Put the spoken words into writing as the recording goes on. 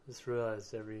Just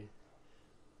realized every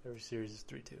series is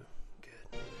 3-2.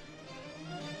 Good.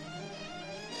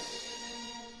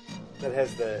 That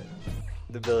has the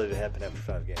ability to happen after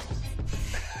 5 games.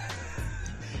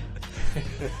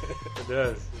 It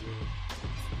does.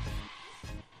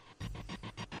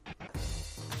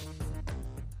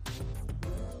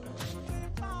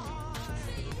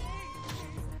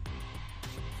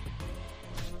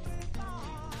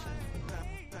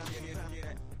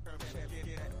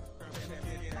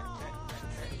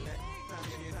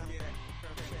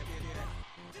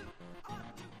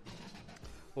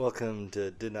 Welcome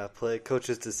to Did Not Play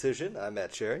Coach's Decision. I'm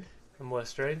Matt Sherry. I'm Wes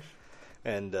Strange.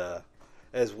 And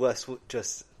as Wes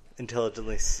just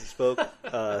intelligently spoke,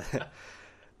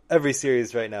 every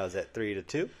series right now is at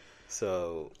 3-2.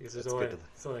 So Because there's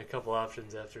only a couple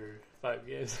options after 5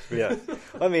 games. Yeah.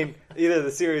 I mean, either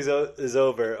the series is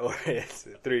over or it's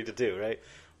 3-2, right?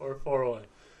 Or 4-1.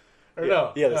 Or yeah.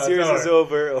 no. Yeah, the series is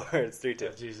over or it's 3-2.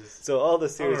 Oh, Jesus. So all the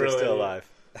series are still alive.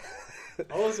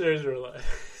 All the series are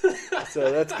alive.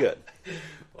 So that's good.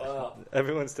 Wow.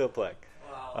 Everyone's still playing.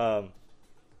 Wow.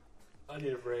 I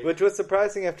need a break. Which was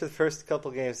surprising after the first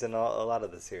couple games in a lot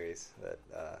of the series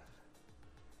that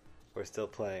we're still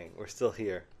playing. We're still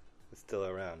here. It's still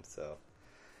around. So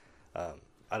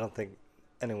I don't think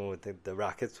anyone would think the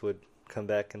Rockets would come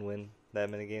back and win that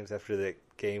many games after the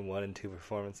game 1 and 2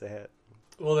 performance they had.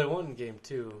 Well, they won game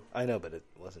 2. I know, but it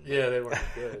wasn't. Yeah, they weren't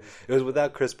good. It was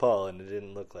without Chris Paul, and it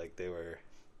didn't look like they were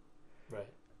right.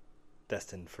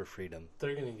 destined for freedom.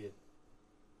 They're going to get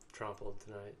trampled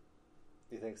tonight.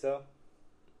 You think so?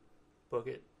 Book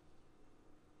it.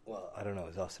 Well, I don't know.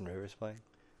 Is Austin Rivers playing?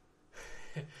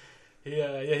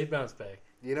 Yeah, he bounced back.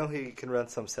 You know he can run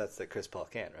some sets that Chris Paul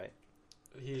can't, right?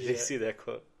 Did you see that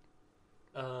quote?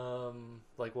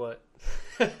 Like what?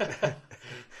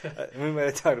 We might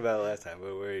have talked about it last time,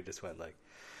 but where he just went like,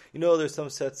 you know, there's some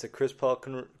sets that Chris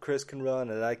can run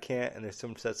and I can't, and there's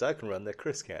some sets I can run that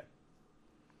Chris can't.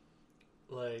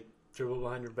 Like dribble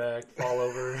behind your back, fall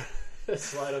over,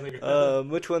 slide on the ground.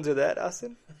 Which ones are that,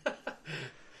 Austin?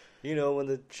 You know, when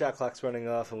the shot clock's running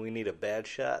off and we need a bad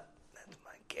shot, that's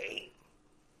my game.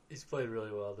 He's played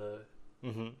really well, though.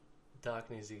 Mm-hmm. Doc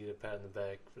needs to get a pat in the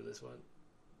back for this one.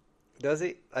 Does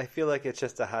he? I feel like it's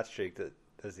just a hot streak.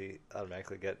 Does he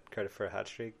automatically get credit for a hot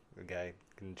streak? The guy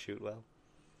can shoot well.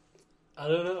 I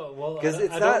don't know. Well,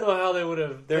 I don't know how they would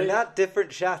have. They're not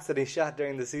different shots that he shot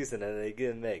during the season and they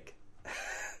didn't make.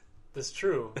 That's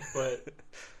true, but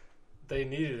they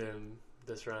needed him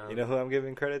this round. You know who I'm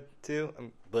giving credit to?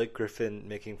 Blake Griffin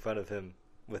making fun of him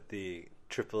with the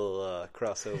triple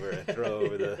crossover and throw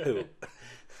over the hoop.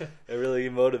 It really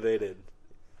motivated.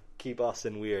 Keep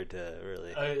Austin weird to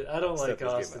really. I don't like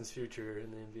Austin's future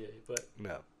in the NBA, but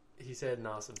no, he's had an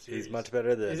awesome series. He's much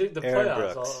better than the Aaron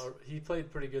playoffs. Brooks. He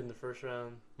played pretty good in the first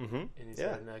round, and he's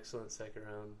had an excellent second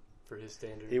round for his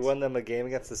standards. He won them a game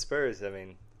against the Spurs. I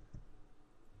mean,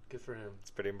 good for him. It's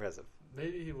pretty impressive.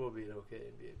 Maybe he will be an okay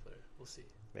NBA player. We'll see.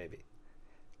 Maybe.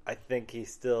 I think he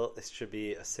still should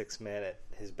be a 6-man at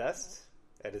his best,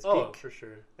 at his peak. Oh, for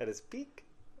sure. At his peak.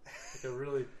 Like a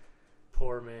really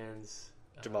poor man's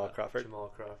Jamal Crawford.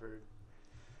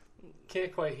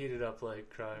 Can't quite heat it up like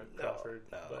Crawford.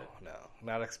 No.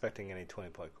 Not expecting any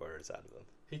 20-point quarters out of him.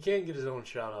 He can get his own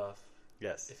shot off.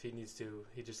 Yes. If he needs to.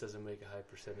 He just doesn't make a high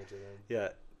percentage of them. Yeah.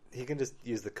 He can just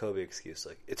use the Kobe excuse,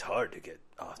 like, it's hard to get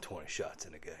off 20 shots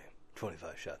in a game,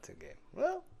 25 shots in a game.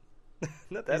 Well,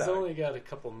 not that hard. He's only got a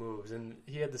couple moves, and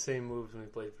he had the same moves when he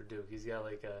played for Duke. He's got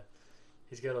like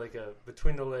a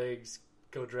between the legs,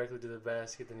 go directly to the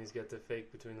basket, then he's got the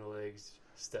fake between the legs,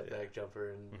 step back jumper,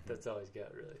 and that's all he's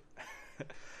got, really.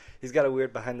 He's got a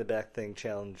weird behind the back thing,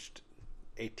 challenged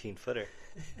 18-footer.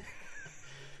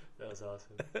 That was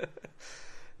awesome.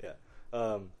 Yeah.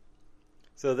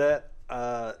 So that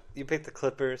you picked the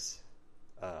Clippers.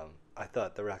 I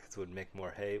thought the Rockets would make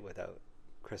more hay without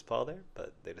Chris Paul there,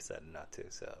 but they decided not to.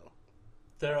 So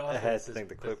their offense is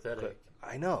pathetic.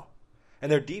 I know,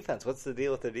 and their defense. What's the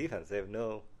deal with their defense? They have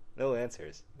no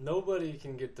answers. Nobody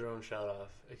can get their own shot off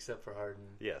except for Harden.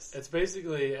 Yes, it's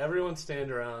basically everyone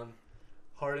stand around.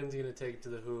 Harden's going to take it to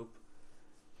the hoop.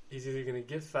 He's either going to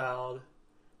get fouled,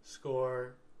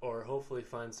 score, or hopefully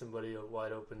find somebody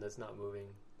wide open that's not moving.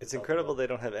 It's incredible they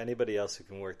don't have anybody else who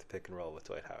can work the pick and roll with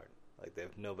Dwight Howard. Like, they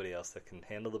have nobody else that can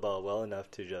handle the ball well enough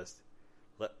to just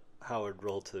let Howard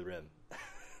roll to the rim.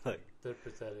 Like, they're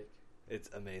pathetic. It's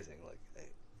amazing. Like,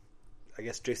 I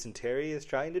guess Jason Terry is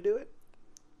trying to do it.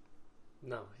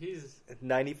 No, he's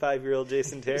 95-year-old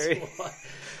Jason Terry.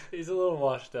 He's a little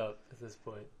washed up at this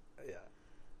point. Yeah,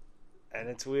 and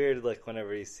it's weird. Like,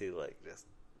 whenever you see like just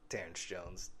Terrence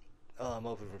Jones, oh, I'm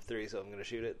open from 3, so I'm going to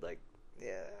shoot it. Like,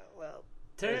 yeah,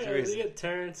 You get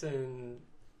Terrence and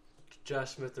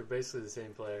Josh Smith are basically the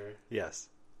same player. Yes.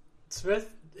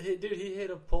 Smith, he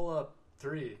hit a pull-up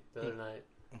 3 the other night.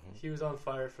 Mm-hmm. He was on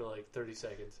fire for like 30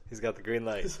 seconds. He's got the green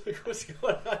light. He's like, what's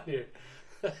going on here?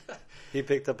 He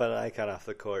picked up an icon off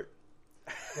the court.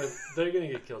 But they're going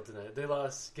to get killed tonight. They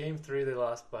lost Game 3, they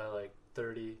lost by like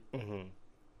 30. Mm-hmm.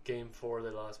 Game 4, they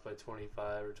lost by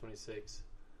 25 or 26.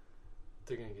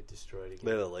 They're going to get destroyed again.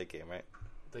 They're the late game, right?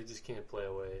 They just can't play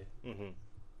away. Mm-hmm.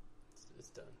 It's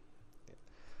done.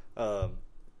 Yeah.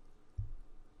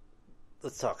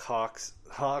 Let's talk Hawks.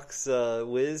 Hawks,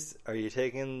 Wiz, are you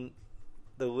taking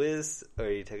the Wiz or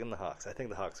are you taking the Hawks? I think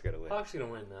the Hawks are going to win. Hawks are going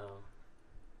to win now.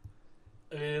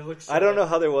 I mean, it looks. I don't know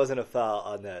how there wasn't a foul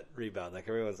on that rebound. Like,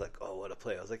 everyone's like, oh, what a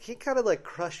play. I was like, he kind of like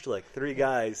crushed like 3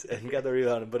 guys and got the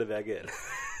rebound and put it back in.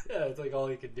 Yeah, it's like all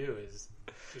he could do is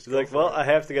just He's like, well, I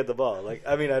have to get the ball. Like,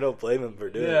 I mean, I don't blame him for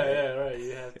doing it. Yeah, right.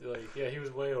 You have to, like, he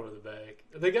was way over the back.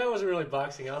 The guy wasn't really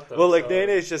boxing out, though. Well, like,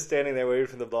 Nene's just standing there waiting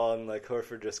for the ball, and, like,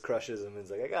 Horford just crushes him and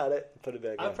he's like, I got it. Put it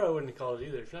back in. I probably wouldn't have called it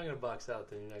either. If you're not going to box out,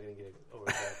 then you're not going to get it over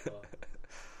the back ball.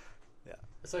 Yeah.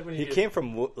 It's like when he came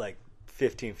from, like,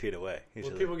 15 feet away.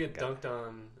 When people get dunked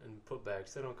on and put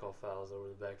backs, they don't call fouls over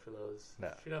the back for those. No.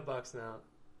 If you're not boxing out,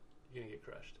 you're going to get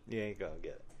crushed. You ain't going to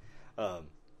get it.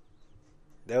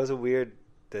 That was a weird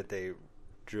that they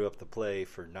drew up the play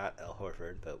for not Al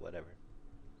Horford, but whatever.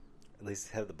 At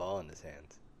least have the ball in his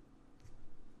hands.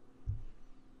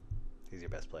 He's your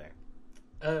best player.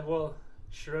 Well,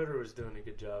 Schroeder was doing a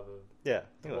good job of the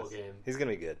whole game. He's going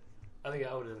to be good. I think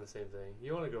I would have done the same thing.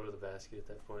 You want to go to the basket at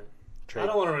that point. Trade. I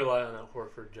don't want to rely on that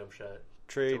Horford jump shot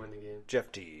to win the game.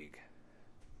 Jeff Teague.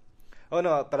 Oh,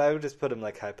 no, but I would just put him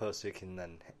like high post so he can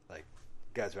then, like,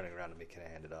 guys running around him, he can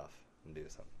hand it off and do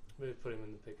something. Maybe put him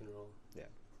in the pick and roll. Yeah.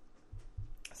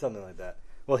 Something like that.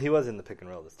 Well, he was in the pick and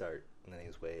roll to start, and then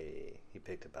he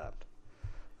picked it up.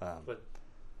 But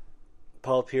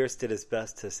Paul Pierce did his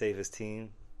best to save his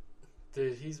team.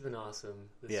 Dude, he's been awesome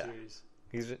this series.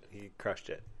 He crushed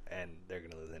it, and they're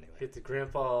going to lose anyway. Hit the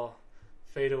grandpa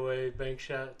fadeaway bank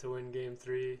shot to win Game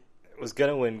 3. Was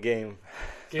going to win Game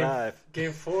 5.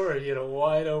 Game 4, he had a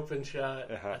wide open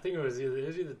shot. Uh-huh. I think it was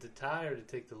either to tie or to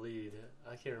take the lead.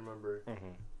 I can't remember.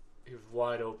 Mm-hmm. He was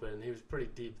wide open. He was pretty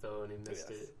deep though, and he missed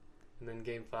it. And then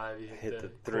Game 5, he hit the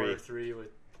corner 3 with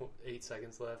 8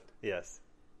 seconds left. Yes,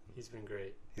 he's been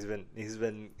great. He's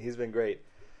been great.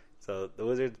 So the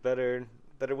Wizards better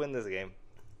win this game.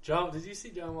 Did you see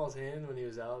John Wall's hand when he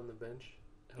was out on the bench?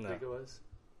 How big it was?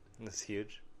 It's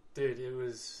huge. Dude, it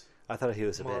was. I thought he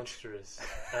was a monstrous.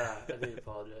 I need to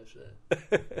apologize for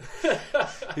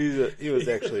that. He was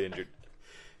actually injured.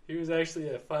 He was actually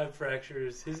at 5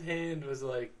 fractures. His hand was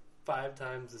like 5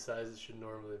 times the size it should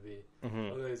normally be. Mm-hmm.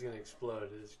 Looked like he's going to explode.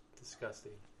 It's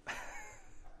disgusting.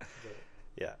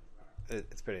 Yeah,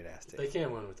 it's pretty nasty. They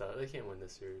can't win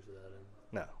this series without him.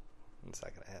 No, it's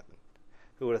not going to happen.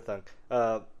 Who would have thunk?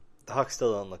 The Hawks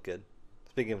still don't look good.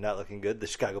 Speaking of not looking good, the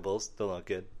Chicago Bulls still don't look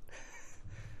good.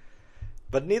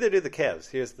 But neither do the Cavs.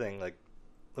 Here's the thing: like,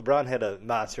 LeBron had a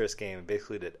monstrous game and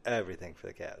basically did everything for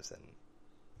the Cavs, and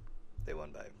they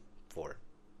won by 4.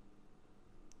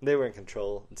 They were in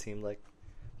control. It seemed like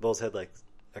Bulls had like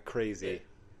a crazy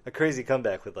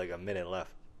comeback with like a minute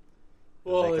left.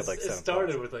 Well, it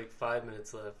started with like 5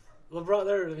 minutes left. The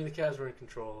Cavs were in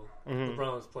control. Mm-hmm.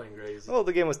 LeBron was playing crazy. Well,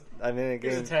 the game was. I mean, the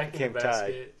game he was attacking came the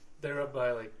basket. tied. They were up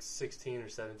by like 16 or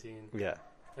 17. Yeah.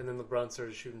 And then LeBron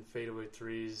started shooting fadeaway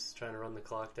threes, trying to run the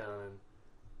clock down, and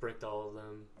bricked all of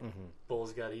them. Mm-hmm.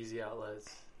 Bulls got easy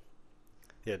outlets.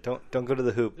 Yeah, don't go to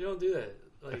the hoop. You don't do that.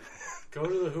 Like, go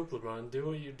to the hoop, LeBron. Do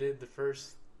what you did the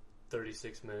first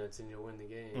 36 minutes, and you'll win the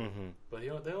game. Mm-hmm. But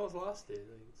they almost lost it.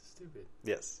 Like, it's stupid.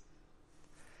 Yes.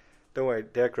 Don't worry,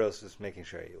 Derrick Rose was making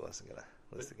sure he wasn't gonna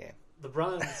lose the game.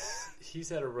 LeBron, he's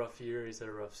had a rough year. He's had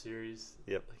a rough series.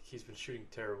 Yep. Like, he's been shooting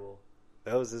terrible.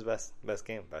 That was his best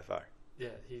game by far. Yeah,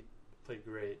 he played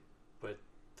great, but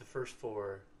the first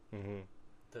 4,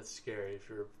 that's scary if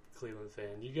you're a Cleveland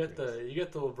fan. You get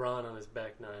the LeBron on his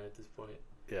back 9 at this point.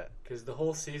 Yeah, because the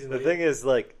whole season. The thing is,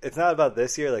 like, it's not about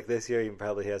this year. Like, this year he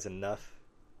probably has enough.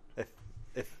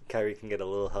 If Kyrie can get a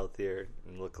little healthier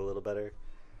and look a little better,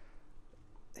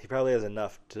 he probably has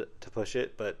enough to push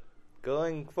it. But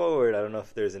going forward, I don't know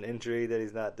if there's an injury that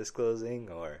he's not disclosing,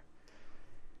 or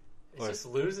he's just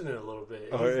losing it a little bit,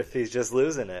 or if he's just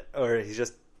losing it, or he's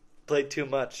just played too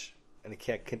much and he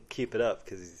can't keep it up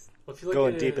because he's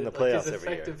going deep in the playoffs his every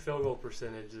year. Effective field goal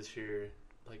percentage this year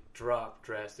dropped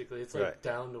drastically. It's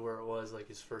down to where it was like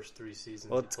his first 3 seasons.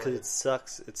 Well, it's because it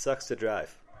sucks. It sucks to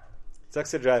drive. It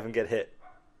sucks to drive and get hit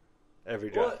every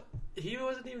drive. Well, he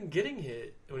wasn't even getting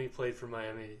hit when he played for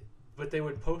Miami. but they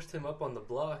would post him up on the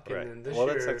block, and Right. then this Well,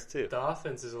 that year sucks too. the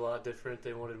offense is a lot different.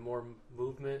 They wanted more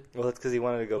movement. Well, that's because he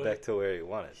wanted to go But back to where he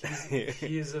wanted.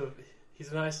 He's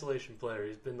an isolation player.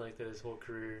 He's been like that his whole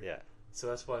career. Yeah. So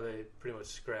that's why they pretty much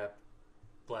scrapped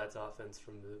Blatt's offense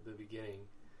from the beginning.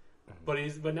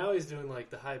 Mm-hmm. But now he's doing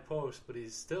like the high post, but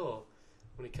he's still,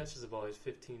 when he catches the ball, he's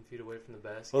 15 feet away from the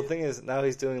basket. Well, the thing is, now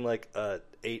he's doing like a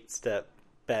 8-step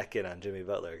back in on Jimmy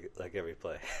Butler like every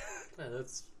play. Yeah,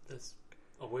 that's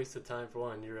a waste of time for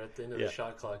one. You're at the end of Yeah. the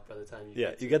shot clock by the time you Yeah,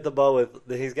 get you to get the ball with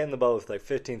he's getting the ball with like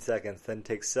 15 seconds, then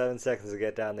takes 7 seconds to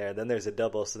get down there, and then there's a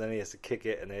double, so then he has to kick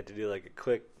it, and they have to do like a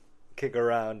quick kick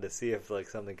around to see if like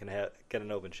something can get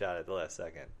an open shot at the last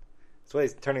second. That's why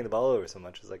he's turning the ball over so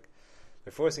much. It's like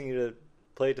they're forcing you to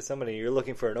play to somebody. You're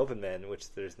looking for an open man,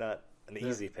 which there's not an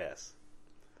easy pass.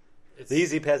 The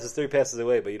easy pass is 3 passes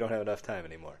away, but you don't have enough time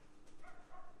anymore.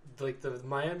 Like the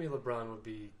Miami LeBron would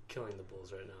be killing the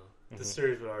Bulls right now. The Mhm.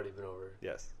 series would already been over.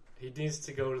 Yes. He needs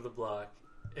to go to the block.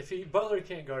 If Butler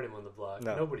can't guard him on the block,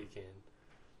 No. nobody can.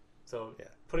 So Yeah.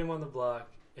 put him on the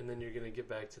block, and then you're going to get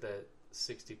back to that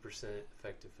 60%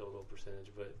 effective field goal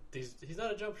percentage. But he's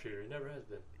not a jump shooter. He never has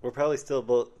been. We're probably still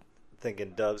both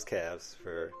thinking Dubs Cavs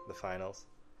for the finals.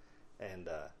 And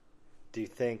do you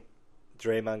think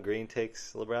Draymond Green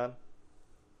takes LeBron?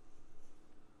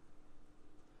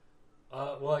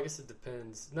 Well, I guess it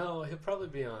depends. No, he'll probably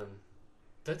be on.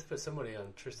 They have to put somebody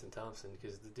on Tristan Thompson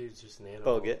because the dude's just an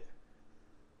animal. Bogut.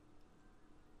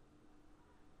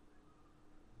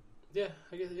 Yeah,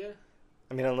 I guess. Yeah,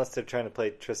 I mean, unless they're trying to play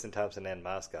Tristan Thompson and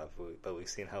Moscow, but we've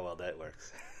seen how well that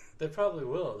works. they probably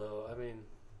will though. I mean,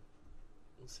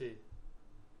 we'll see.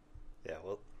 Yeah,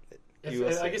 well,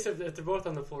 I guess if they're both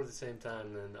on the floor at the same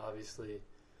time, then obviously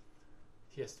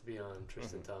he has to be on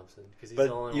Tristan Thompson because he's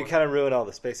the only But you one. kind of ruin all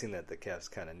the spacing that the Cavs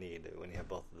kind of need when you have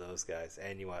both of those guys,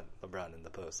 and you want LeBron in the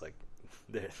post. Like,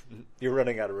 you're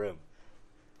running out of room.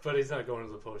 But he's not going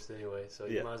to the post anyway, so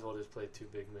you Yeah. might as well just play 2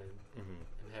 big men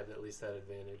and have at least that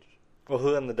advantage. Well,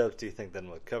 who on the Dubs do you think then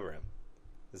would cover him?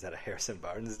 Is that a Harrison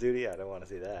Barnes duty? I don't want to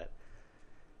see that.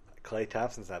 Klay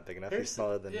Thompson's not big enough. He's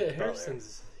smaller than Butler.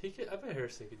 Harrison's. I bet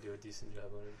Harrison could do a decent job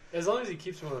on him as long as he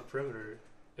keeps him on the perimeter.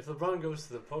 If LeBron goes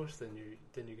to the post, then you're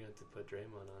gonna have to put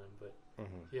Draymond on him. But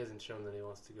he hasn't shown that he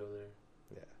wants to go there.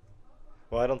 Yeah.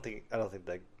 Well, I don't think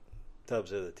that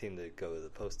Dubs are the team to go to the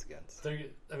post against. I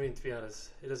mean, to be honest,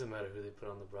 it doesn't matter who they put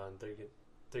on LeBron.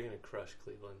 They're gonna crush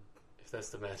Cleveland if that's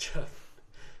the matchup.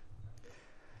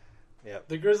 Yeah.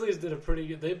 The Grizzlies did a pretty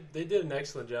good. They did an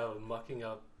excellent job of mucking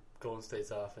up Golden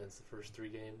State's offense the first 3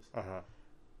 games.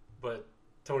 But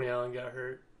Tony Allen got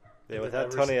hurt. Yeah, And without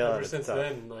ever, Tony Allen, ever it's since tough.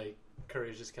 then, like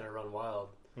Curry's just kind of run wild.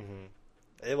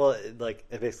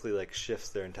 It basically like shifts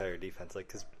their entire defense. Like,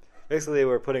 because basically they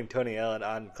were putting Tony Allen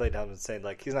on Klay Thompson, saying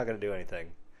like he's not going to do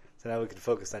anything. So now we can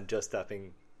focus on just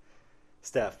stopping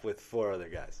Steph with 4 other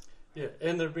guys. Yeah,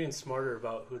 and they're being smarter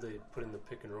about who they put in the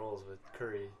pick and rolls with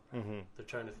Curry.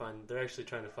 They're actually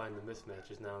trying to find the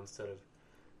mismatches now instead of.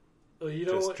 Well, you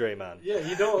don't Just Draymond. Yeah,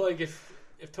 you don't like if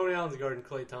Tony Allen's guarding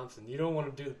Klay Thompson, you don't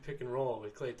want to do the pick and roll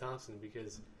with Klay Thompson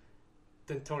because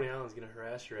then Tony Allen's going to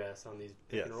harass your ass on these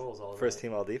pick and rolls all First night.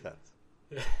 team all defense.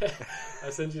 I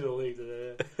sent you the link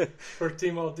today. First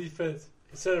team all defense.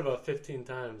 He said it about 15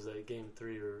 times like game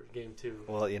 3 or game 2.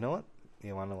 Well, you know what?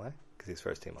 You want to know why? Because he's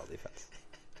first team all defense.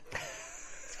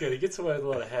 It's good. He gets away with a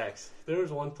lot of hacks. There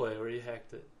was one play where he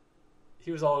hacked it.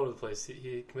 He was all over the place.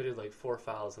 He committed like 4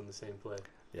 fouls on the same play.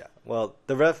 Yeah. Well,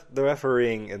 the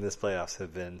refereeing in this playoffs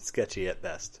have been sketchy at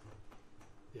best.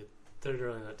 Yeah, they're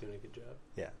really not doing a good job.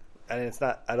 Yeah, and it's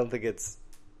not. I don't think it's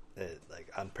like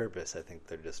on purpose. I think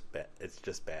they're just bad. It's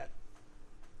just bad.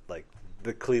 Like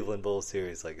the Cleveland Bulls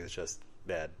series, like is just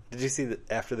bad. Did you see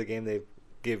that after the game they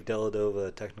gave Deladova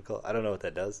a technical? I don't know what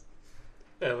that does.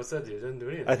 Yeah, what's that do? It doesn't do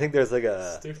anything. I think there's like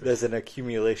Stupid. there's an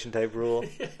accumulation type rule.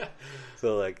 Yeah.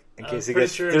 So like in I'm case he pretty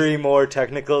gets sure 3 more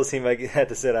technicals, he might have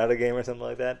to sit out a game or something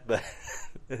like that. But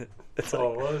it's like,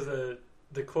 What was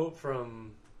the quote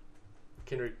from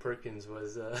Kendrick Perkins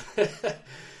was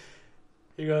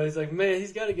he's like, man,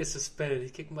 he's got to get suspended. He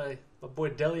kicked my boy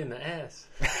Deli in the ass.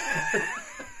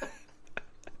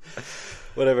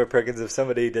 whatever, Perkins. If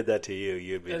somebody did that to you,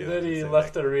 you'd be And doing then the he same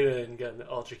left thing. the arena and got in an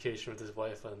altercation with his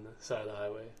wife on the side of the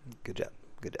highway. Good job,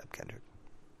 Kendrick.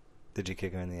 Did you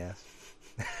kick her in the ass?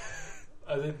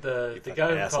 I think the fucking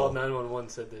guy who asshole. called 911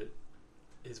 said that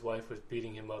his wife was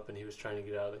beating him up and he was trying to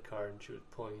get out of the car and she was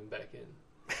pulling him back in.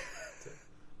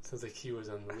 Sounds like he was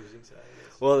on the losing side, I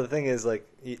guess. Well, the thing is, like,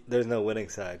 there's no winning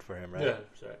side for him, right? Yeah,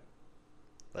 sorry.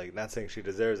 Like, not saying she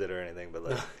deserves it or anything, but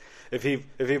like, if he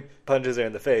punches her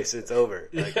in the face, it's over.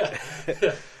 Like,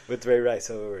 Yeah. with Ray Rice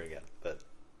over again. But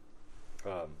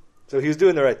So he was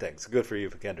doing the right thing. So good for you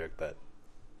for Kendrick, but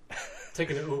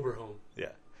Taking an Uber home.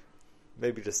 yeah,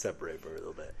 maybe just separate for a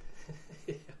little bit.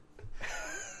 Yeah.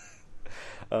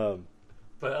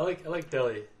 But I like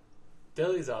Delhi.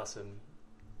 Delhi's awesome.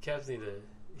 Cavs need a.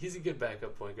 He's a good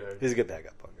backup point guard. He's a good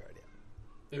backup point guard.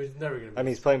 Yeah. He's never gonna. I mean,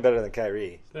 he's playing better than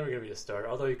Kyrie. He's never gonna be a starter.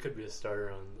 Although he could be a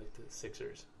starter on like the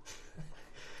Sixers.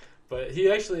 But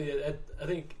he actually, I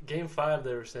think Game 5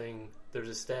 they were saying there's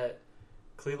a stat.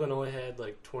 Cleveland only had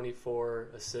like 24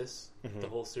 assists the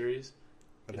whole series.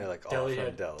 And they're like, Delhi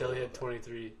had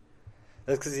 23.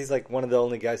 That's because he's like one of the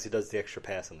only guys who does the extra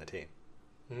pass on the team.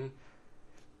 Mm-hmm.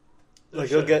 Like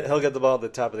he'll get the ball at the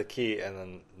top of the key, and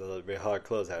then there'll be a hard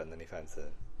closeout, and then he finds the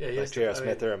J.R.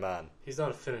 Smith or Iman. He's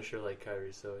not a finisher like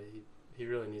Kyrie, so he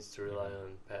really needs to rely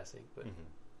on passing. But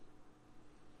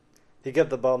he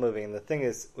kept the ball moving, and the thing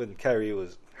is, when Kyrie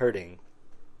was hurting,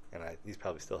 and he's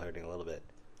probably still hurting a little bit.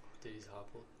 Dude, he's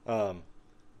hobbled.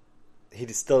 He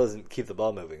just still doesn't keep the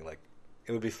ball moving. Like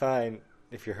it would be fine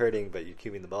if you're hurting, but you're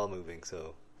keeping the ball moving,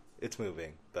 so it's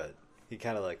moving. But he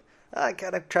kind of like. I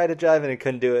kind of tried to drive and he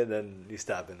couldn't do it, and then you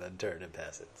stop and then turn and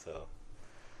pass it. So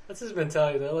that's his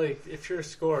mentality, though. Like, if you're a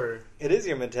scorer, it is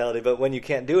your mentality. But when you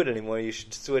can't do it anymore, you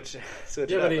should switch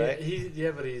it up, right?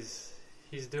 But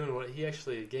he's doing what he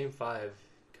actually. Game 5,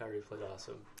 Kyrie played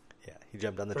awesome. Yeah, he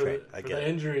jumped on the train. For the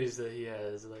injuries that he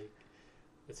has, like,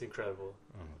 it's incredible.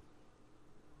 Mm-hmm.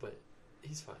 But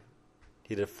he's fine.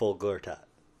 He did a full Gortat.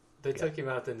 They took him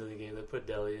out at the end of the game. They put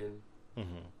Delhi in.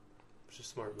 Mm-hmm. Which is a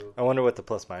smart move. I wonder what the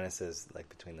plus minus is like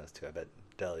between those two. I bet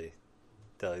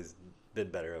Delhi's been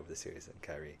better over the series than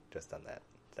Kyrie just on that.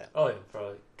 Oh yeah,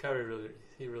 probably. Kyrie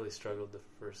really struggled the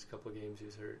first couple of games he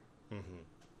was hurt. Mm-hmm.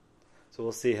 So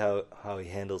we'll see how he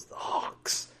handles the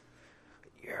Hawks.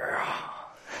 Yeah.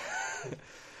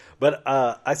 But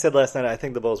I said last night I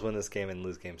think the Bulls win this game and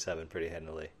lose Game 7 pretty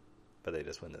handily, but they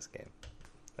just win this game,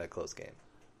 a close game.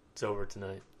 It's over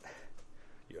tonight.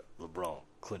 Yeah, LeBron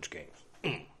clinch games.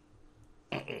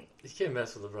 You can't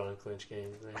mess with LeBron in clinch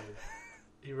games, man.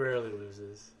 He rarely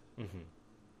loses. Mm-hmm.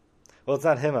 Well, it's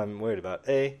not him I'm worried about.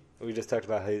 A, we just talked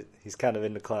about how he's kind of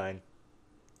in decline.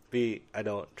 B, I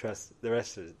don't trust the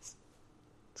rest of his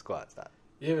squad's not.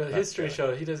 Yeah, but history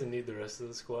shows he doesn't need the rest of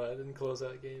the squad in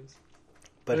closeout games.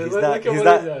 But he's not.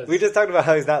 We just talked about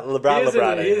how he's not LeBron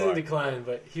anymore. He is in decline,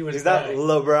 but he's back. Not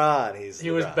LeBron.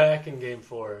 He was back in Game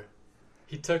 4.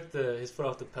 He took his foot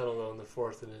off the pedal though in the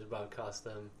fourth, and it about cost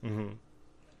them. Mm-hmm.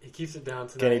 He keeps it down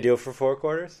tonight. Can he do it for 4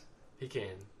 quarters? He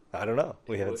can. I don't know.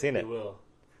 We haven't seen it. He will.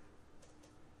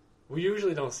 We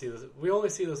usually don't see this. We only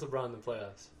see this LeBron in the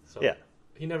playoffs. So yeah.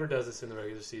 He never does this in the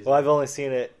regular season. Well, I've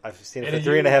seen it for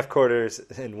 3.5 quarters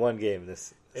in one game.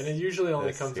 And it usually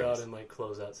only comes out in like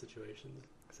closeout situations.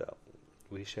 So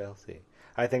we shall see.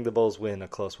 I think the Bulls win a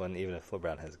close one, even if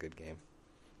LeBron has a good game.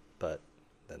 But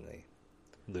then they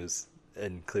lose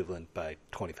in Cleveland by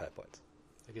 25 points.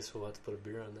 I guess we'll have to put a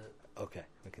beer on that. Okay,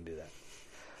 we can do that.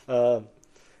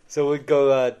 So we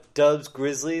go Dubs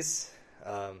Grizzlies.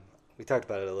 We talked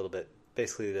about it a little bit.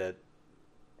 Basically, that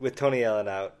with Tony Allen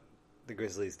out, the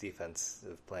Grizzlies'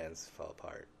 defensive plans fall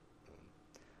apart.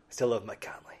 I still love Mike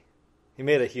Conley. He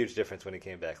made a huge difference when he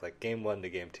came back. Like Game 1 to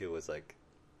Game 2 was like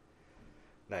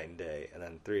night and day, and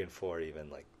then 3 and 4 even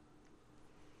like.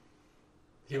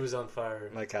 He was on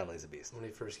fire. Mike Conley's a beast when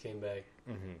he first came back.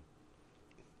 Mm-hmm.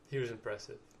 He was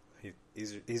impressive.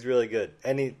 He's really good.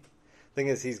 And thing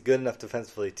is, he's good enough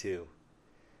defensively too.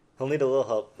 He'll need a little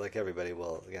help, like everybody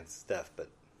will against Steph, but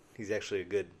he's actually a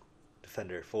good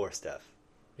defender for Steph.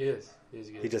 He is. He's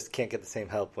good. He just can't get the same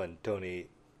help when Tony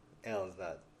Allen's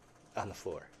not on the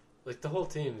floor. Like the whole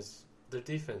their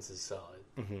defense is solid.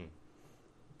 Mm-hmm.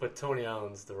 But Tony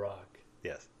Allen's the rock.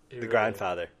 Yes, the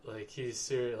grindfather. Like he's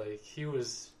serious. Like he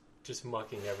was just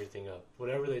mucking everything up.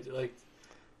 Whatever they do, like.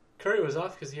 Curry was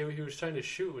off because he was trying to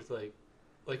shoot with like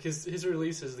his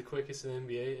release is the quickest in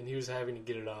the NBA, and he was having to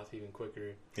get it off even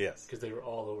quicker. Yes, because they were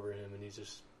all over him, and he's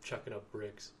just chucking up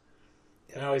bricks.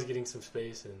 Yeah. Now he's getting some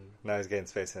space, and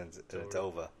it's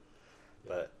over. Yeah.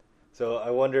 But so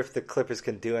I wonder if the Clippers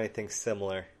can do anything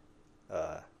similar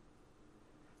to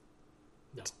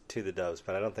the Dubs,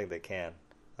 but I don't think they can.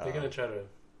 They're gonna try to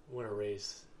win a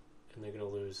race, and they're gonna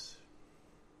lose.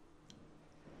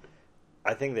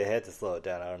 I think they had to slow it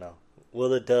down. I don't know. Will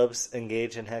the Dubs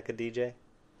engage in Hack a DJ?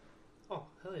 Oh,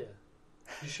 hell yeah.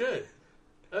 You should.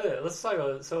 Oh, yeah, let's talk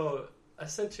about it. So I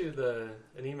sent you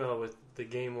an email with the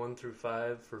game 1 through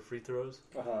 5 for free throws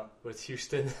with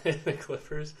Houston and the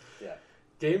Clippers. Yeah.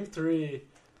 Game 3.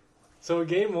 So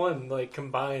game 1, like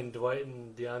combined, Dwight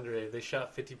and DeAndre, they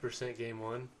shot 50% game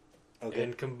 1. Okay.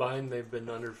 And combined, they've been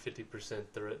under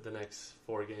 50% the next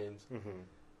 4 games. Mm-hmm.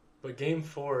 But game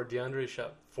 4, DeAndre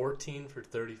shot 14 for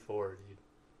 34, dude.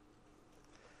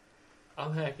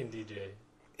 I'm hacking DJ.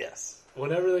 Yes.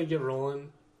 Whenever they get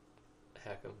rolling,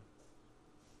 hack them.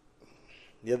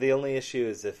 Yeah, the only issue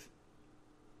is if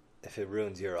it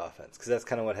ruins your offense. Because that's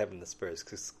kind of what happened to the Spurs.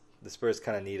 Because the Spurs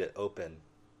kind of need it open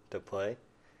to play.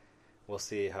 We'll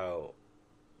see how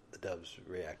the Dubs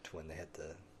react when they hit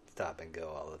the stop and go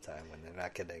all the time when they're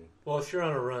not getting... Well, if you're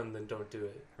on a run, then don't do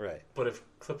it. Right. But if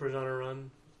Clippers on a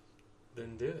run,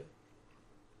 then do it.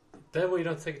 That way you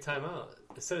don't take a timeout.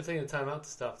 Instead of taking a timeout to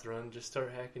stop the run, just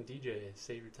start hacking DJ and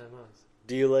save your timeouts.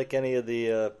 Do you like any of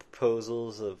the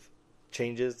proposals of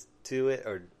changes to it,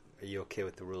 or are you okay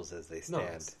with the rules as they stand? No,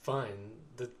 it's fine.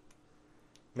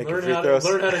 Learn how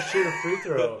to shoot a free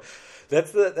throw.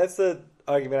 That's the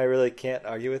argument I really can't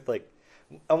argue with. Like,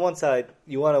 on one side,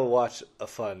 you want to watch a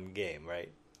fun game, right?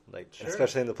 Like, sure.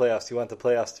 Especially in the playoffs, you want the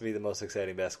playoffs to be the most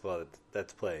exciting basketball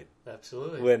that's played.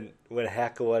 Absolutely. When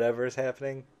hack or whatever is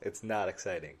happening, it's not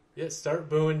exciting. Yeah, start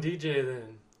booing DJ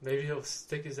then. Maybe he'll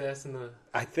stick his ass in the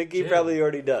I think he gym. probably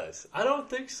already does. I don't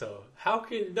think so.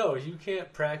 You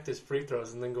can't practice free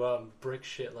throws and then go out and brick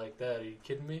shit like that. Are you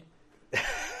kidding me?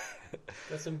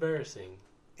 That's embarrassing.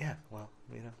 Yeah, well,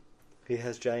 he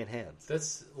has giant hands.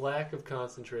 That's lack of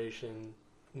concentration,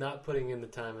 not putting in the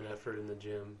time and effort in the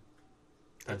gym.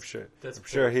 I'm sure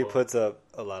pitiful. he puts up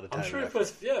a lot of time. I'm sure and he effort.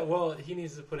 puts. Yeah, well, he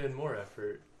needs to put in more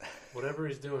effort. Whatever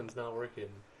he's doing is not working.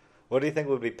 What do you think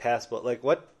would be passable? Like,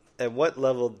 at what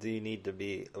level do you need to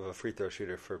be of a free throw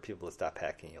shooter for people to stop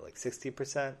hacking you? Like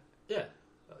 60%?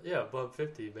 Yeah, above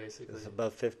 50 basically. It's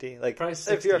above 50. Like probably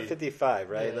 60. if you're at 55,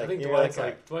 right? Yeah, like, I think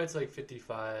Dwight's like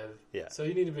 55. Yeah. So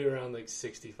you need to be around like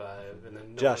 65, and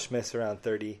then Josh Smith's around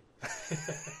 30.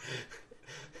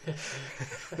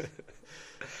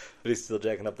 But he's still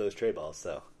jacking up those tray balls,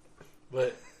 so.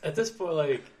 But at this point,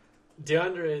 like,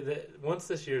 DeAndre, once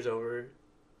this year's over,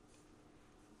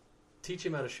 teach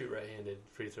him how to shoot right-handed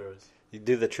free throws. You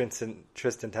do the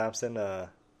Tristan Thompson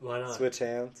Why not? switch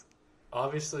hands.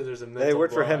 Obviously, there's a mental It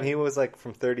worked for block. him. He was like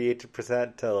from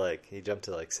 38% to like, he jumped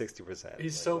to like 60%.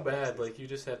 He's so bad, like, you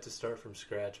just have to start from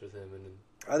scratch with him. And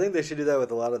I think they should do that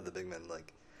with a lot of the big men.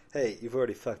 Like, hey, you've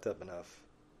already fucked up enough.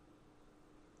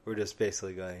 We're just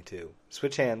basically going to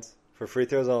switch hands for free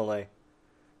throws only,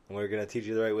 and we're going to teach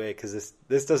you the right way because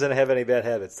this doesn't have any bad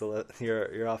habits.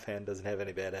 Your offhand doesn't have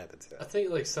any bad habits. I think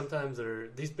like sometimes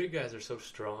these big guys are so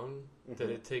strong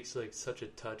that it takes like such a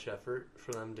touch effort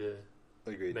for them to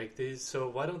make these. So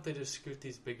why don't they just scoot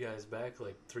these big guys back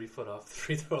like 3 foot off the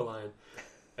free throw line?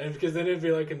 And because then it'd be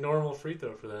like a normal free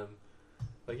throw for them.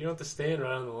 Like you don't have to stand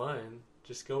right on the line.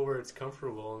 Just go where it's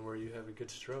comfortable and where you have a good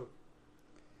stroke.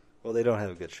 Well, they don't have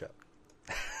a good shot.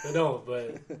 They don't,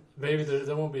 but maybe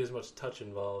there won't be as much touch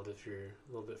involved if you're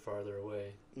a little bit farther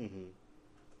away. Mm-hmm.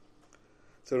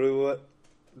 So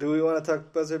do we want to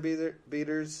talk buzzer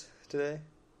beaters today?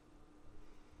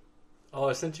 Oh,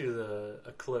 I sent you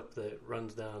a clip that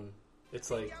runs down.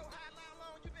 It's like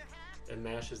and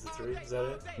mashes the three. Is that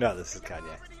it? No, this is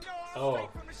Kanye. Oh,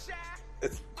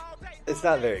 it's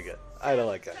not very good. I don't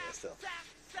like Kanye still.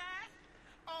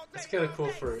 it's kind of cool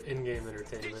for in-game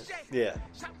entertainment. Yeah.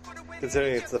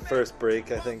 Considering it's the first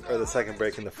break, I think, or the second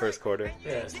break in the first quarter.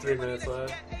 Yeah, it's 3 minutes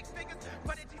left.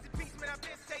 But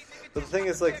the thing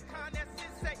is, like,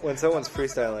 when someone's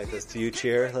freestyling like this, do you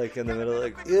cheer, like, in the middle,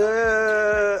 like,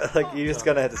 yeah? Like, you just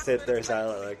gonna have to sit there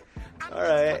silent, like,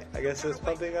 alright, I guess it's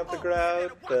pumping up the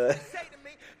crowd, but...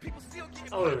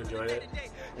 I would have enjoyed it.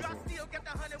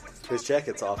 His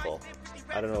jacket's awful.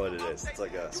 I don't know what it is. It's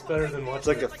like It's better than watching. It's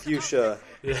like a fuchsia.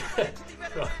 Yeah,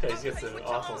 he's got the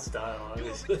awful style,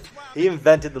 obviously. He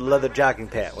invented the leather jogging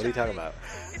pant. What are you talking about?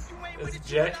 His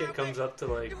jacket comes up to,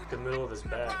 like, the middle of his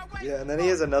back. Yeah, and then he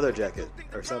has another jacket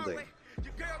or something.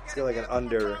 He's got, like, an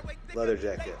under leather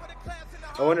jacket.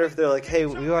 I wonder if they're like, hey,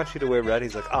 we want you to wear red.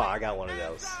 He's like, oh, I got one of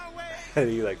those. And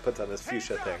he, like, puts on this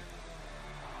fuchsia thing.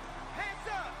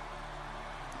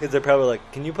 Because they're probably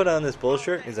like, can you put on this bull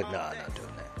shirt? He's like, nah, I'm not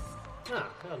doing that. Nah,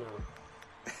 hell no.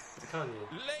 Kanye.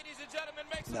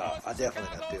 No, I'm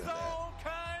definitely not doing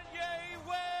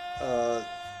that.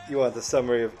 You want the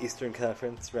summary of Eastern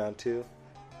Conference Round 2?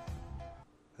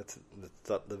 That's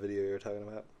the video you were talking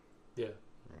about? Yeah.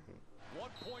 1.5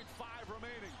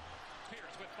 remaining.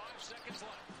 Pierce with 5 seconds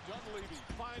left. Dunleavy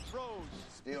finds Rose.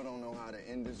 Still don't know how to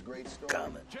end this great story.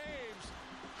 Comment. James.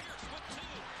 Pierce with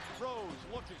 2. Rose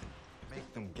looking.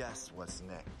 Make them guess what's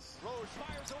next. Rose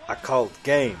fires away. I called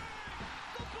game.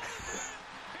 Pierce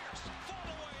fought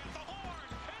away at the horn.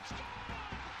 It's gone.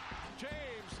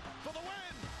 James for the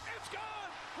win. It's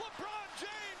gone. LeBron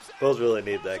James. Bulls really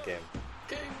need that game.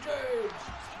 King James.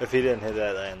 If he didn't hit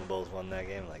that and the Bulls won that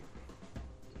game, like,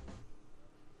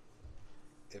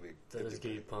 That does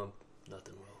get you pumped.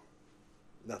 Nothing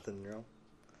will. Nothing wrong.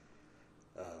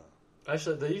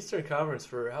 Actually, the Eastern Conference,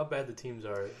 for how bad the teams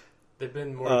are, they've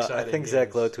been more exciting. I think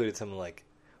Zach Lowe tweeted something like,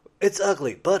 "It's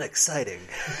ugly but exciting."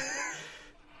 Yeah,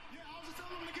 I was just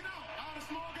telling him to get out. I had a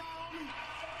small guy on me.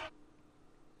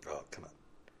 Oh, come on.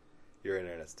 Your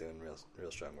internet's doing real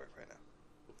strong work right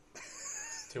now.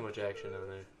 Too much action over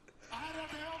there. I had it at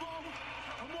the elbow.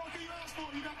 What more can you ask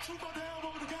for? You got truth at the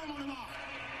elbow with the game on the line.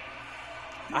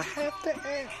 I have to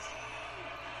ask.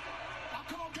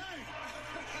 I call game.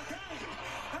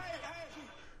 Hey.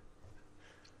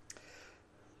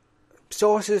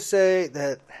 Sources say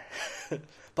that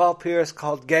Paul Pierce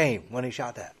called game when he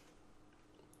shot that.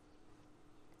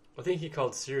 I think he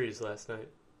called series last night.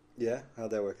 Yeah?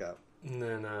 How'd that work out? And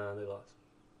then they lost.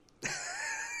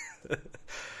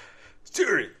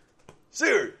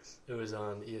 Series! It was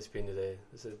on ESPN today.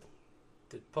 They said,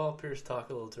 "Did Paul Pierce talk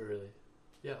a little too early?"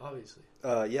 Yeah, obviously.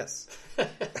 Yes.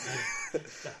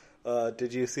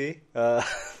 Did you see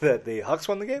that the Hawks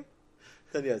won the game?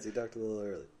 Then yes, he talked a little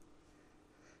early.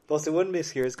 Plus, it wouldn't be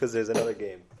serious because there's another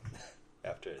game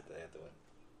after it they have to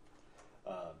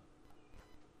win.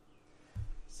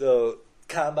 So,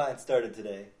 Combine started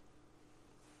today,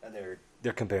 and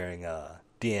they're comparing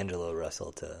D'Angelo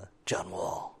Russell to John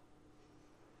Wall.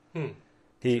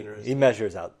 He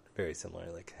measures out very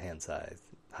similar, like hand size,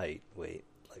 height, weight,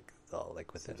 like it's all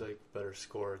like within. Seems like better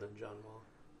scorer than John Wall.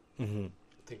 Mm-hmm.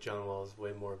 I think John Wall is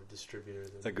way more of a distributor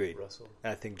than Agreed. Russell.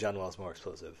 I think John Wall's more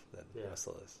explosive than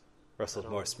Russell is. Russell's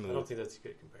more smooth. I don't think that's a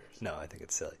good comparison. No, I think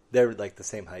it's silly. They're like the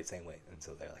same height, same weight, and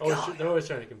so they're like, They're always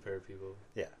trying to compare people.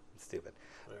 yeah, it's stupid.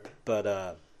 Whatever.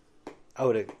 But I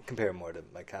would compare more to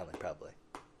Mike Conley probably,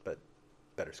 but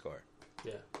better scorer.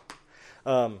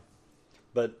 Yeah.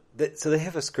 But so they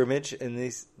have a scrimmage in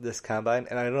this combine,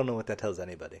 and I don't know what that tells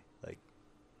anybody. Like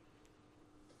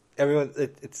everyone,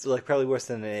 it's like probably worse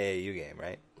than an AAU game,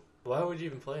 right? Why would you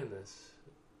even play in this?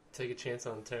 Take a chance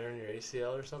on tearing your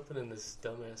ACL or something in this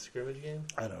dumbass scrimmage game?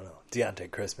 I don't know. Deontay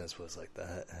Christmas was like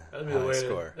the That'd be the way.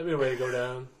 score. That'd be the way to go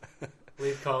down.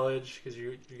 Leave college because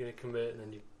you're going to commit, and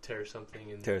then you tear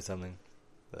something. And Tear something.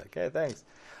 Like, hey, thanks.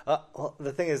 Well,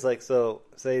 the thing is, like, so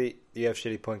say you have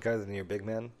shitty point guards and you're a big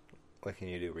man. What can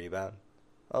you do? Rebound?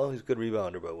 Oh, he's a good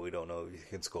rebounder, but we don't know if he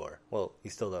can score. Well, you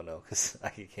still don't know because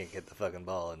he can't get the fucking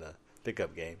ball in the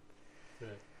pickup game. Right.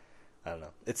 I don't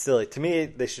know. It's silly. To me,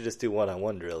 they should just do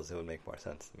one-on-one drills. It would make more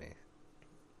sense to me.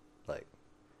 Like,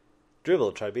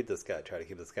 dribble, try to beat this guy. Try to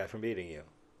keep this guy from beating you.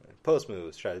 Post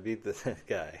moves, try to beat this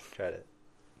guy. Try to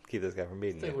keep this guy from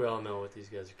beating I think you. we all know what these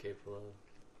guys are capable of.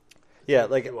 Yeah,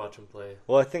 like, You watch them play.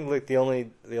 well, I think like the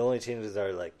only changes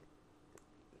are like,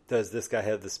 does this guy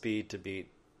have the speed to beat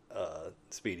a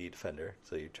speedy defender?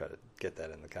 So you try to get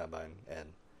that in the combine. And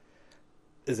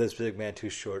is this big man too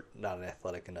short, not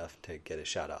athletic enough to get a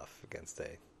shot off against a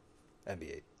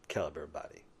NBA caliber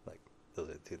body? Like, those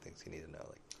are the two things you need to know.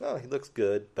 Like, oh, he looks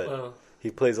good, but he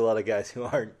plays a lot of guys who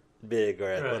aren't big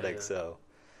or athletic. Right, yeah. So,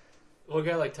 well, a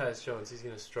guy like Tyus Jones, he's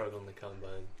going to struggle in the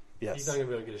combine. yes, He's not going to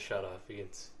be able to get a shot off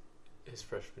against his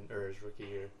freshman or his rookie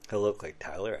year. he'll look like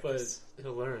Tyler. I But guess.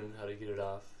 he'll learn how to get it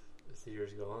off as the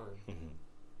years go on. Mhm.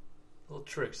 Little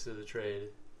tricks to the trade.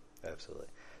 Absolutely.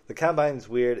 The combine's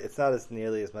weird. It's not as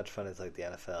nearly as much fun as like the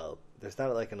NFL. There's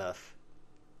not like enough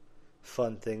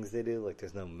fun things they do. Like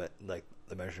there's no like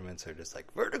the measurements are just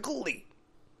like vertical leap.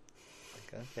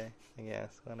 Like, okay, I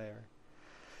guess whatever.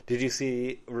 Did you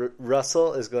see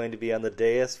Russell is going to be on the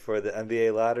dais for the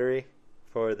NBA lottery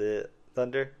for the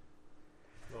Thunder?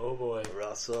 Oh boy.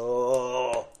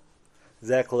 Russell.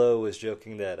 Zach Lowe was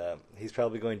joking that he's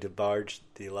probably going to barge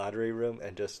the lottery room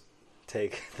and just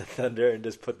take the Thunder and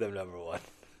just put them number one.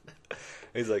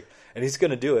 He's like, and he's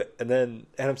going to do it. And then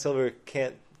Adam Silver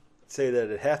can't say that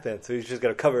it happened, so he's just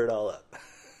going to cover it all up.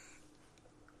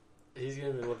 He's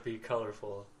going to be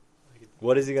colorful.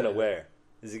 What is he going to wear?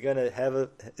 Is he going to have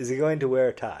is he going to wear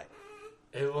a tie?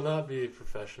 It will not be a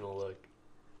professional look.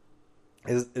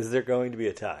 Is there going to be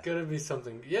a tie? It's going to be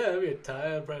something. Yeah, it'll be a tie.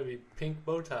 It'll probably be pink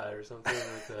bow tie or something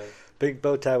like that. Big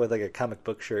bow tie with like a comic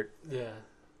book shirt. Yeah.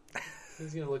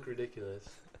 He's going to look ridiculous.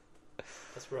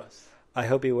 That's Russ. I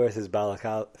hope he wears his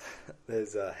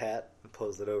his hat and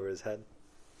pulls it over his head.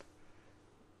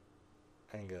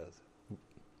 And goes,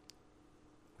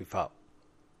 we fought.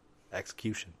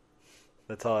 Execution.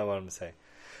 That's all I want him to say.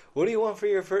 What do you want for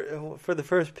your for the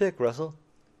first pick, Russell?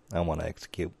 I want to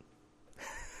execute.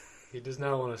 He does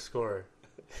not want to score.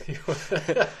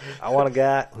 I want a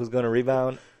guy who's going to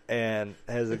rebound and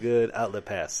has a good outlet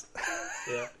pass.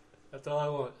 Yeah, that's all I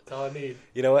want. That's all I need.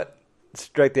 You know what?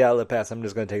 Strike the outlet pass. I'm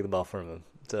just going to take the ball from him.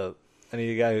 So I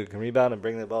need a guy who can rebound and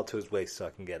bring the ball to his waist so I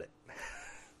can get it.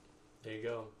 There you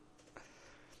go.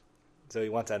 So he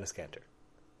wants Enes Kanter.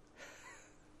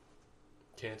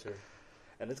 Cancer.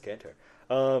 And it's Kanter.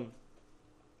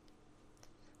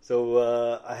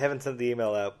 So I haven't sent the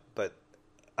email out, but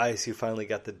ISU finally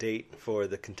got the date for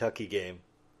the Kentucky game.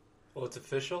 Well, it's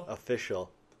official?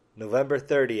 Official. November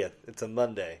 30th. It's a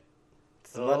Monday.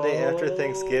 It's the Monday after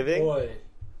Thanksgiving. Boy.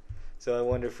 So I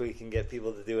wonder if we can get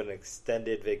people to do an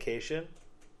extended vacation.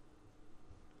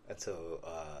 And so,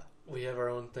 We have our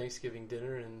own Thanksgiving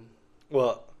dinner in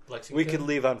well, Lexington. we could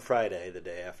leave on Friday, the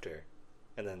day after,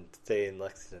 and then stay in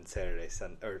Lexington Saturday,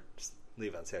 or just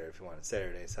leave on Saturday if you want.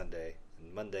 Saturday, Sunday,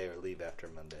 and Monday, or leave after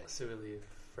Monday, So we leave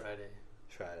Friday.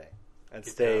 and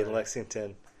Get stay down in there.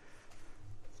 Lexington.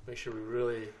 Let's make sure we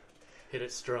really hit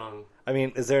it strong. I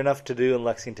mean, is there enough to do in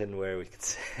Lexington where we could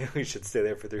say we should stay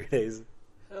there for 3 days?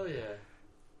 Hell yeah.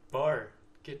 Bar.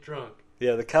 Get drunk.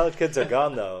 Yeah, the college kids are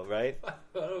gone though, right? I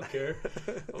don't care.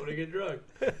 I want to get drunk.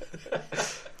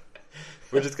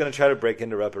 We're just gonna try to break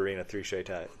into Rupp Arena 3 straight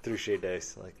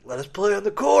days. Like, let us play on the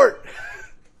court.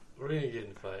 We're going to get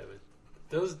in a fight with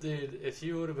those, dude. If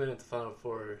you would have been at the Final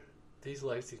Four, these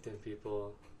Lexington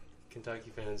people, Kentucky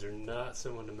fans, are not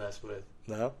someone to mess with.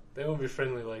 No. They won't be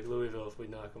friendly like Louisville if we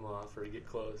knock them off or get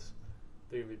close.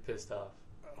 They're going to be pissed off.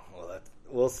 Well,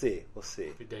 we'll see. We'll see.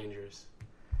 It'd be dangerous.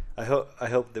 I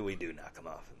hope that we do knock them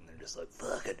off, and they're just like,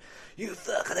 "Fuck it, you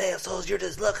fucking assholes! You're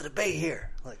just lucky to be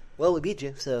here." Like, well, we beat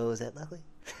you, so is that lucky?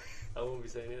 I won't be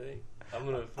saying anything. I'm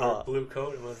going to wear a blue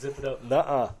coat and I'm going to zip it up.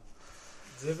 Nuh-uh.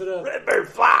 Zip it up. Redbird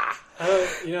fly.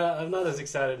 I'm not as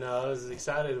excited now. I was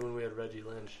excited when we had Reggie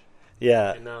Lynch.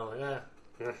 Yeah. And now,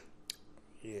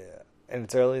 Yeah. And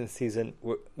it's early in the season.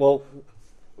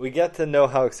 We get to know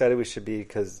how excited we should be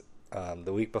because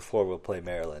the week before we'll play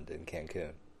Maryland in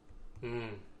Cancun.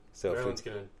 So Maryland's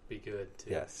going to be good, too.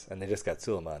 Yes, and they just got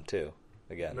Suleiman, too,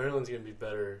 again. Maryland's going to be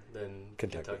better than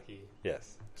Kentucky.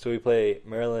 Yes. So we play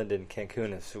Maryland and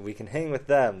Cancun, and so we can hang with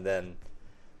them, then...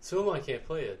 Suleiman can't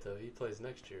play it, though. He plays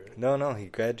next year, right? No, he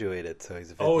graduated, so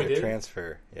he's a he did?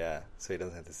 transfer. Yeah, so he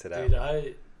doesn't have to sit Dude, out.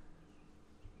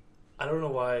 I don't know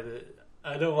why...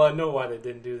 I know why they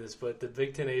didn't do this, but the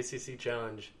Big Ten ACC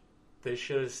Challenge, they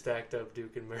should have stacked up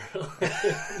Duke and Maryland.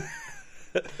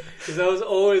 Because that was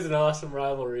always an awesome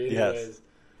rivalry anyways. Yes.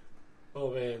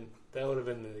 Oh, man. That would have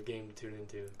been the game to tune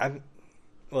into.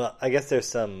 Well, I guess there's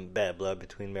some bad blood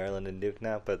between Maryland and Duke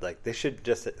now, but like they should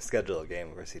just schedule a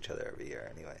game versus each other every year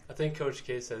anyway. I think Coach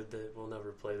K said that we'll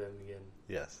never play them again.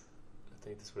 Yes. I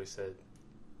think that's what he said.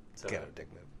 So Kind of a dick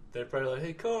move. they're probably like,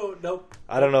 hey, Coach, nope.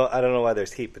 I don't know why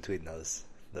there's heat between those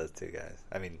two guys.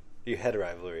 I mean, you had a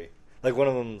rivalry. Like one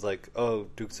of them's like, "Oh,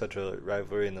 Duke's such a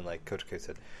rivalry," and then like Coach K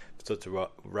said, "If it's such a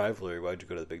rivalry, why'd you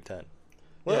go to the Big Ten?"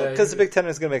 Well, because the Big Ten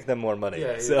is going to make them more money.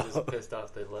 Yeah, he so. was just pissed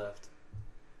off they left.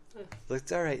 Like,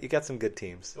 it's all right. You got some good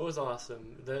teams. It was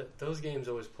awesome. Those games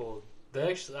always pulled.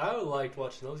 I liked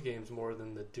watching those games more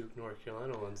than the Duke North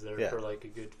Carolina ones there for like a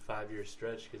good 5-year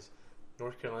stretch because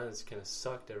North Carolina's kind of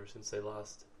sucked ever since they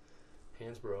lost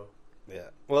Hansbrough. Yeah.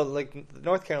 Well, like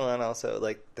North Carolina also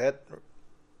like that.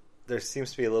 There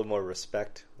seems to be a little more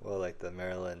respect. Well, like the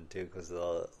Maryland Duke was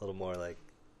a little more like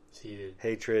Heated.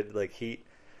 hatred, like heat.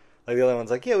 Like the other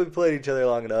one's like, yeah, we played each other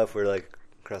long enough. We're like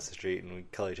across the street and we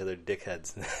call each other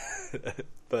dickheads,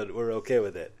 but we're okay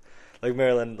with it. Like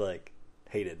Maryland, like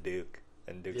hated Duke,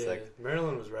 and Duke's like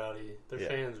Maryland was rowdy. Their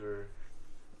fans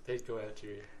they'd go at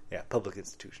you. Yeah, public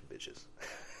institution bitches.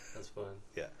 That's fun.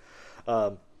 Yeah.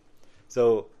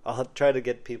 So I'll try to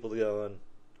get people to go and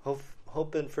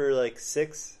hoping for like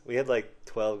 6. We had like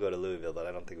 12 go to Louisville, but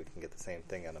I don't think we can get the same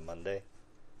thing on a Monday.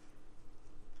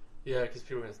 Yeah, because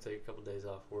people are going to take a couple days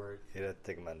off work. You'd have to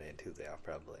take Monday and Tuesday off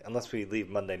probably, unless we leave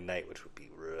Monday night, which would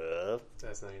be rough.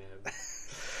 That's not going to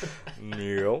happen.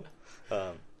 No.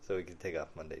 So we can take off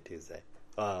Monday, Tuesday.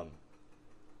 But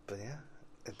yeah,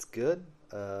 it's good.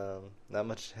 Not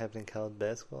much happening in college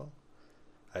basketball.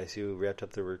 ISU wrapped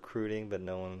up the recruiting, but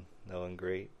no one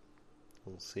great.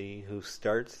 We'll see who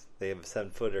starts. They have a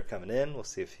 7-footer coming in. We'll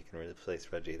see if he can replace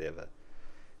Reggie. They have a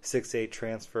 6'8"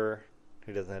 transfer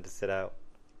who doesn't have to sit out,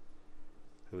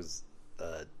 who's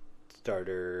a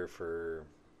starter for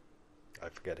I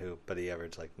forget who, but he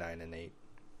averaged like 9 and 8,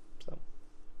 so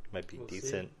might be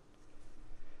decent.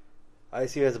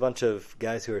 ISU has a bunch of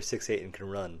guys who are 6'8" and can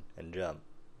run and jump.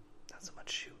 Not so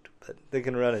much shoot, but they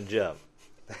can run and jump.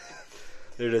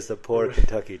 They're just a poor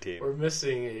Kentucky team. We're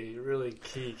missing a really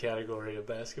key category of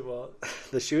basketball.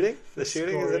 The shooting? The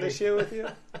shooting is an issue with you?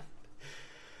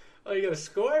 Oh, you got to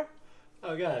score?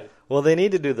 Oh, God. Well, they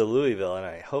need to do the Louisville, and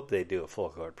I hope they do a full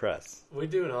court press. We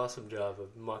do an awesome job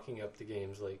of mucking up the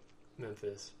games like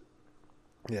Memphis.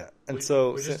 Yeah. We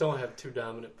just don't have 2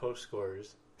 dominant post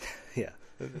scorers. Yeah,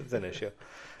 it's an issue.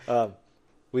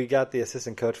 We got the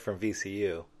assistant coach from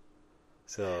VCU,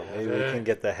 so maybe we can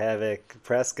get the Havoc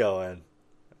press going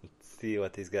and see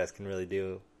what these guys can really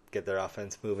do, get their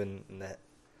offense moving.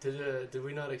 Did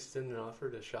we not extend an offer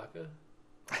to Shaka?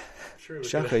 Sure,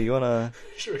 Shaka, you wanna?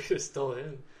 Sure, we could have stole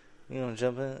him. You wanna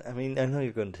jump in? I mean, I know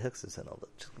you're going to Texas and all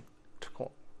that. Just, come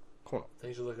on.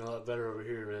 Things are looking a lot better over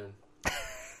here, man.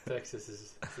 Texas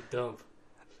is a dump.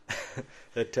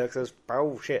 The Texas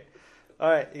shit. All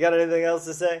right, you got anything else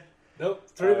to say? Nope.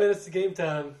 3 minutes to game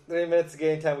time. 3 minutes to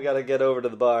game time. We got to get over to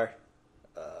the bar,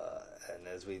 and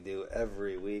as we do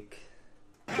every week.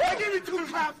 I give you 2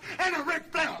 claps and a Ric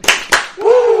Flair.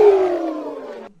 Woo!